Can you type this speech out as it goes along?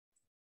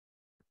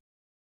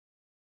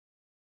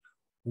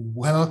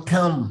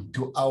Welcome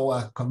to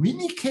our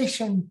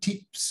communication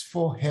tips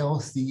for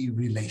healthy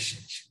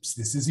relationships.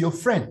 This is your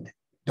friend,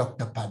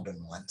 Dr.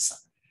 Pardon Wansa.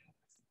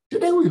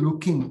 Today we're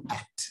looking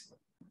at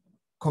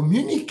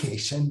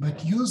communication,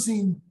 but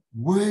using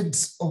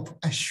words of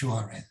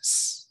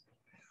assurance.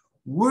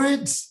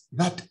 Words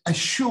that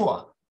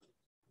assure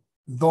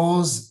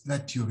those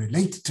that you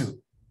relate to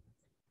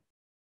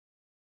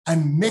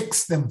and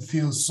makes them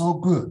feel so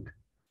good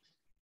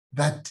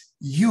that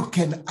you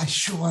can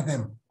assure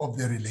them of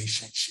the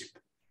relationship.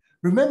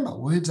 Remember,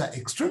 words are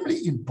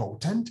extremely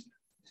important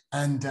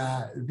and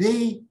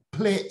they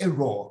play a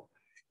role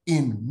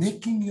in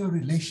making your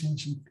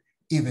relationship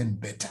even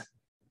better.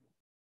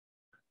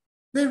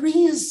 There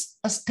is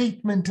a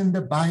statement in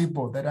the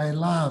Bible that I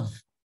love.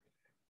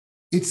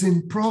 It's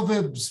in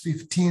Proverbs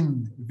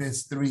 15,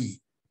 verse 3.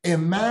 A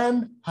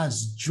man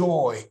has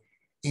joy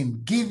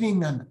in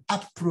giving an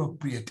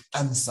appropriate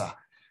answer.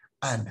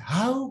 And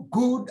how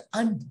good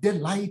and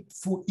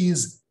delightful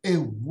is a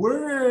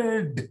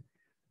word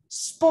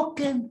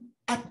spoken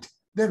at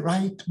the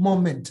right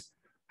moment.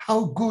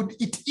 How good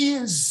it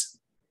is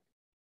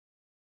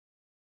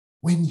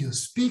when you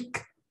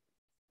speak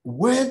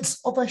words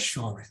of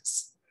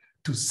assurance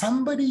to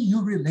somebody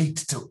you relate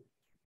to.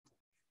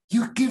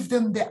 You give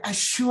them the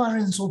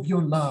assurance of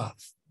your love.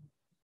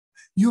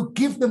 You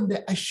give them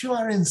the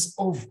assurance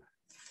of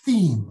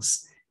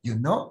things. You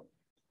know,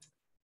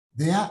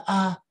 there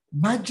are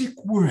magic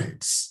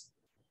words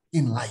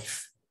in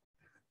life.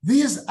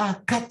 These are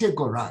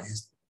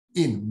categorized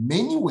in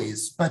many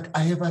ways, but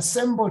I have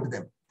assembled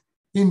them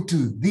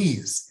into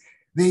these.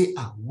 They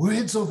are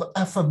words of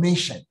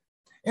affirmation.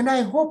 And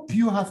I hope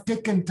you have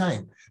taken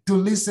time to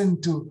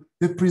listen to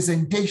the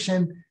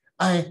presentation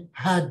I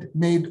had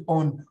made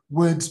on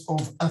words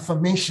of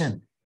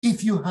affirmation.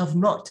 If you have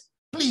not,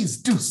 please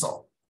do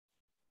so.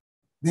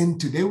 Then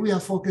today we are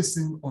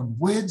focusing on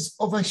words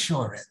of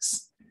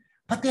assurance.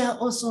 But there are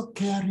also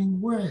caring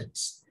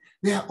words.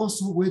 There are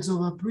also words of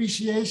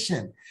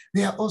appreciation.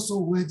 There are also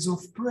words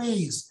of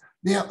praise.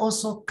 There are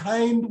also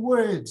kind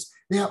words.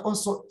 There are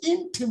also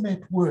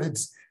intimate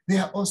words.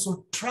 There are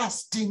also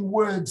trusting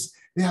words.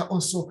 There are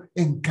also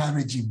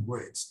encouraging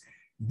words.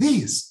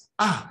 These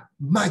are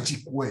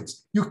magic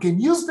words. You can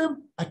use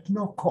them at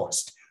no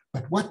cost,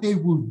 but what they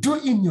will do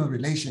in your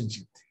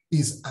relationship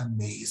is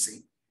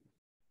amazing.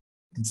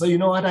 And so you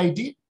know what I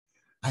did?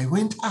 I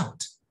went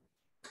out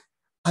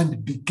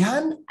and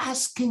began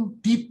asking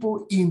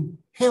people in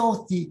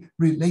healthy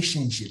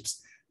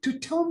relationships to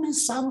tell me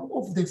some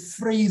of the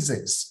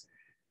phrases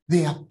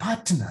their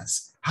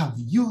partners have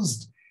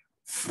used,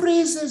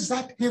 phrases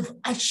that have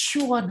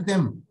assured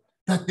them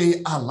that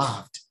they are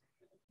loved.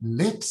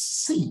 Let's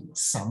see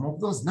some of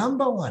those.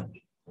 Number one,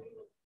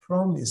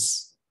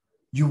 promise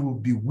you will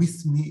be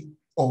with me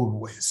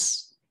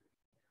always.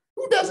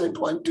 Who doesn't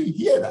want to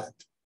hear that?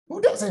 Who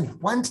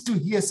doesn't want to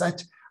hear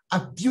such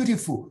a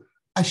beautiful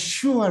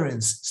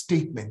assurance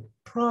statement?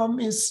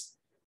 Promise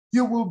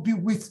you will be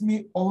with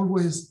me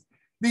always.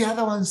 The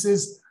other one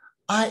says,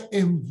 I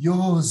am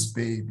yours,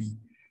 baby.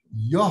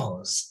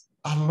 Yours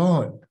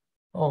alone.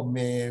 Oh,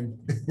 man.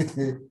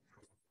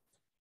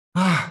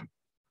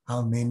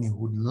 How many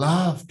would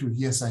love to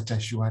hear such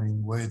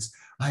assuring words?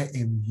 I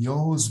am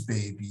yours,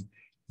 baby.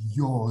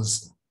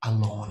 Yours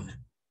alone.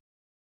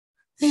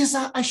 These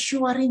are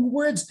assuring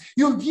words.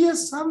 You hear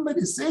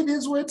somebody say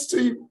these words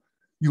to you,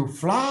 you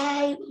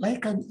fly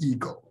like an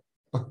eagle.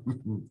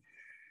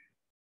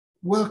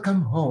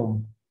 Welcome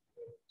home,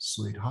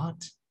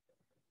 sweetheart.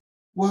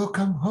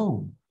 Welcome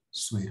home,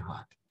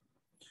 sweetheart.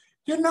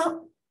 You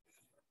know,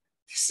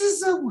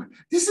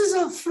 this is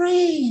a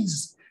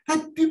phrase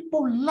that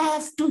people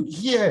love to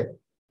hear.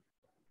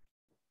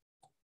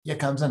 Here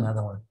comes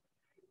another one.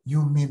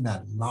 You mean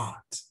a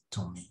lot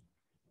to me.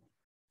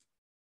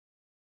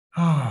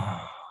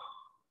 Ah,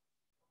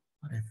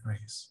 what a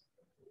phrase.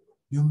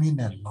 You mean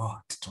a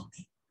lot to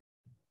me.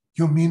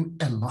 You mean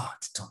a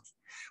lot to me.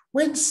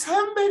 When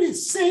somebody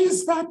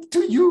says that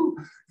to you,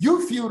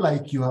 you feel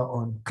like you are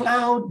on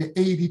cloud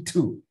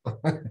 82.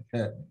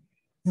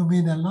 You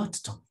mean a lot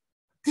to me.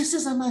 This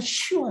is an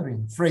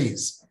assuring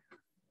phrase.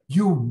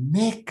 You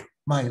make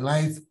my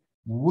life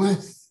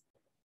worth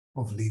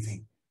of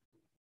living.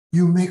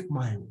 You make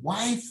my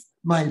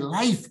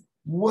life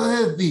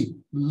worthy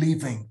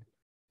living.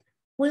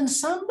 When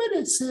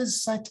somebody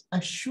says such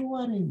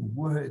assuring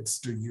words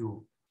to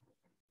you,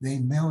 they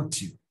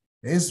melt you.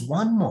 There's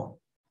one more,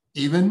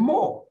 even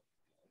more.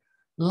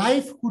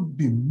 Life would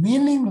be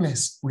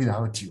meaningless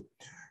without you.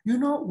 You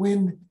know,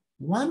 when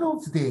one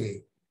of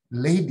the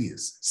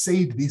ladies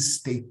said this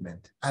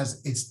statement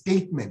as a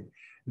statement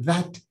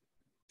that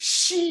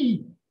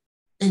she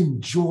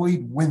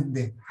enjoyed when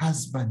the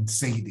husband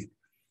said it,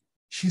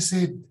 she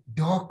said,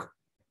 Doc,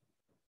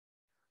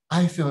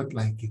 I felt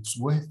like it's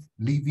worth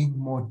living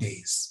more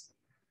days.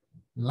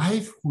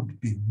 Life would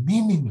be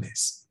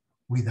meaningless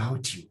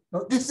without you.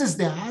 Now, this is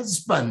the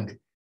husband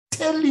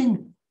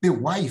telling the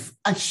wife,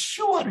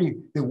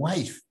 assuring the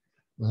wife,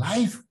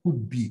 life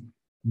would be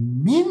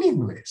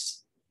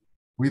meaningless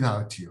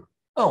without you.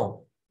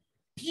 Oh,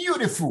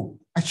 beautiful,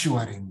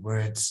 assuring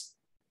words.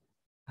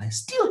 I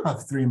still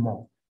have 3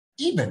 more,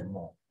 even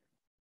more.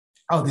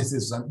 Oh, this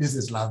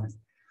is lovely.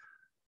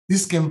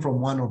 This came from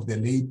one of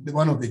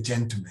the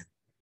gentlemen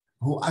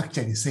who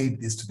actually said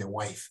this to the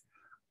wife.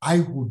 I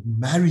would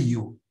marry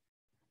you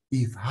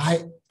if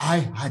I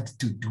had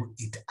to do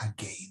it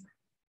again.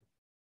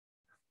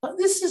 But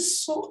this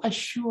is so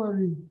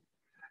assuring.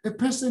 A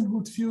person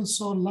would feel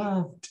so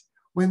loved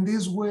when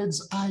these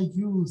words are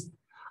used.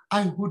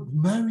 I would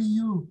marry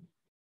you,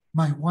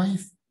 my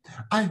wife.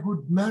 I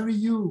would marry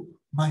you,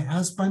 my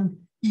husband,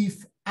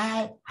 if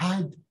I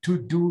had to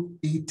do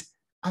it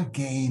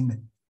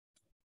again.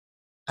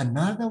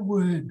 Another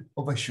word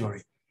of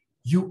assurance,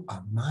 you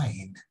are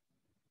mine.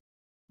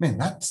 Man,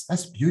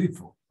 that's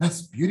beautiful.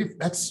 That's beautiful.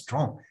 That's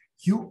strong.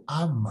 You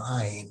are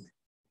mine.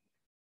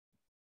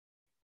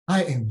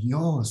 I am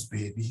yours,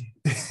 baby.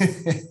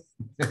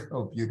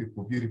 Oh,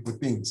 beautiful, beautiful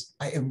things.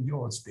 I am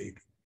yours,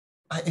 baby.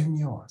 I am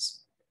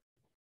yours.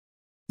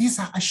 These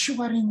are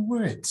assuring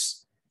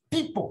words.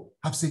 People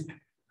have said,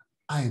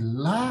 I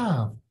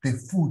love the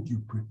food you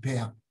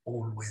prepare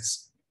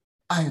always.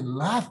 I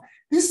love,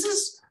 this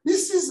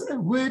is a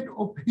word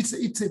of,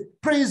 it's a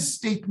praise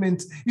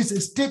statement. It's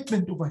a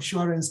statement of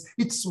assurance.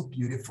 It's so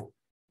beautiful.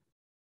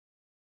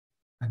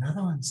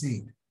 Another one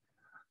said,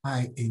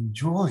 I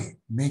enjoy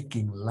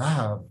making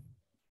love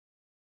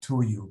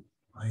to you.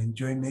 I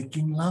enjoy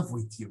making love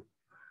with you.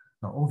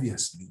 Now,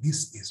 obviously,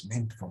 this is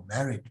meant for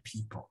married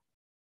people.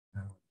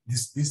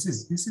 This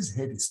is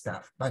heavy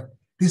stuff, but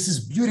this is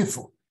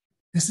beautiful.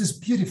 This is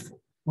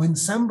beautiful. When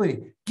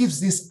somebody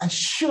gives this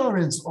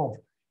assurance of,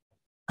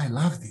 I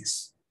love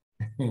this.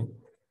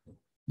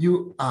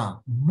 You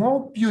are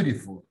more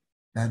beautiful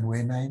than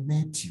when I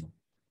met you.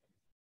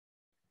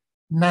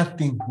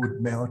 Nothing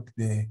would melt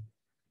the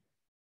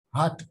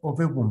heart of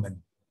a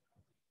woman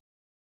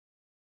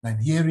than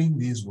hearing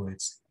these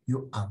words.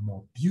 You are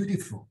more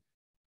beautiful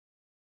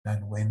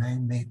than when I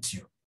met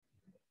you.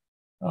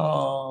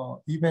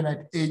 Oh, even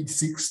at age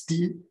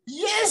 60,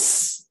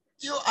 yes,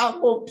 you are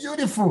more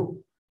beautiful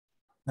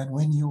than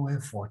when you were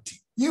 40.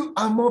 You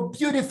are more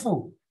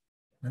beautiful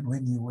than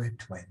when you were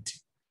 20.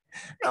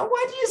 Now,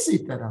 what is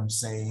it that I'm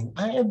saying?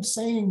 I am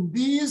saying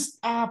these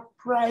are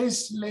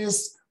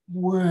priceless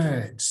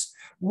words.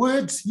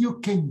 Words you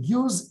can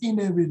use in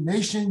a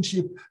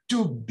relationship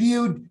to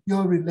build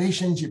your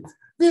relationship.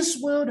 This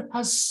world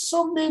has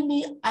so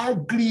many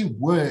ugly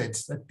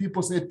words that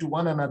people say to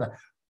one another.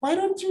 Why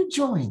don't you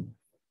join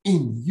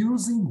in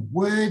using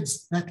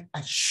words that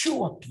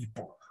assure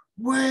people,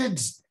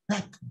 words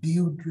that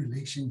build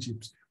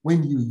relationships?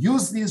 When you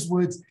use these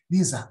words,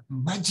 these are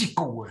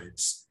magical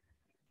words.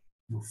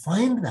 You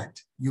find that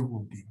you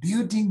will be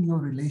building your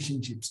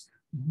relationships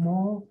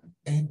more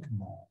and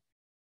more.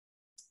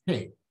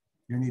 Hey,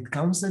 you need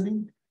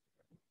counseling?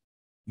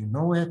 You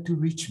know where to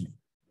reach me.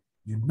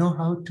 You know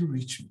how to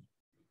reach me.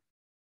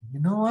 You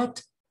know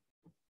what?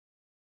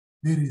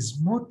 There is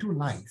more to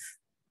life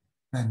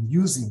than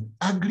using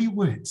ugly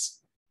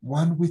words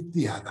one with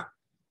the other.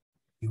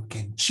 You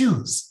can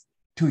choose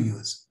to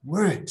use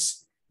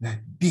words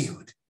that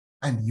build,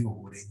 and you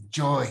will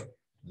enjoy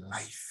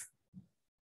life.